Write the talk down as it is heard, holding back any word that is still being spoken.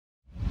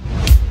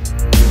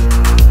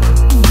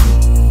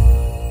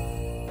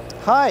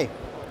Hi,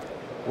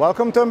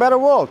 welcome to a better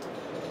world.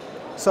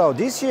 So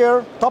this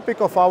year,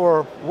 topic of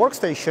our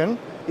workstation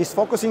is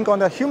focusing on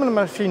the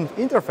human-machine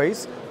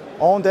interface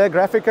on the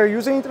graphical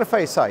user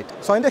interface side.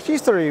 So in the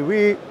history,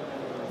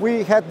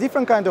 we had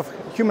different kind of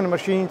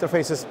human-machine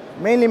interfaces,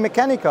 mainly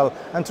mechanical,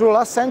 and through the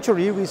last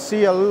century, we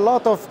see a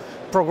lot of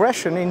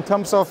progression in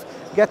terms of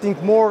getting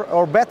more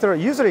or better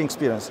user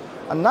experience.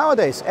 And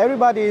nowadays,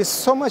 everybody is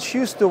so much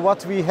used to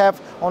what we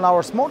have on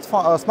our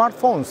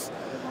smartphones.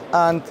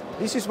 And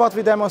this is what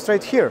we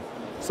demonstrate here.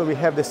 So we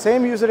have the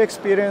same user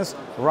experience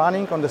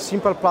running on the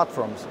simple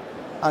platforms.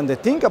 And the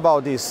thing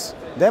about these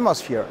demos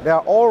here, they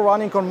are all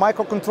running on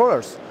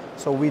microcontrollers.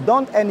 So we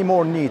don't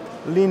anymore need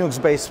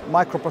Linux-based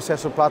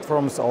microprocessor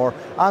platforms or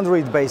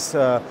Android-based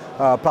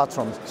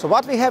platforms. So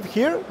what we have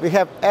here, we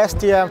have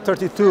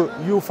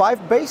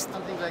STM32U5 based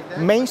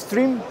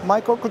mainstream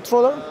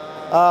microcontroller,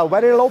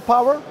 very low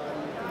power.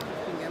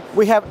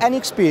 We have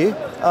NXP,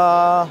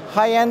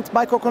 high-end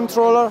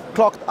microcontroller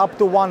clocked up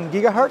to 1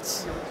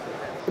 GHz.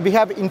 We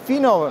have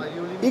Infino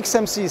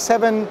XMC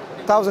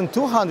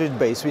 7200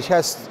 base, which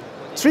has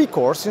 3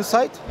 cores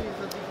inside.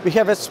 We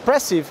have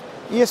expressive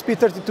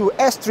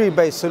ESP32S3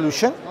 based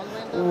solution,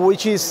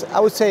 which is,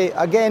 I would say,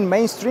 again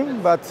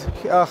mainstream, but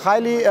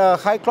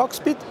high clock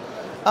speed.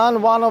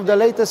 And one of the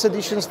latest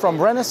additions from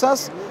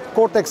Renesas,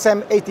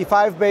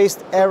 Cortex-M85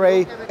 based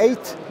Array 8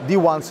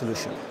 D1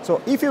 solution.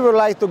 So if you would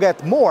like to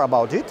get more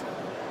about it,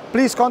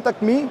 please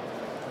contact me,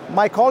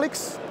 my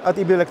colleagues at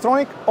EBV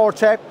Electronic, or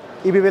check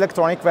EBV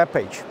Electronic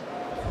webpage.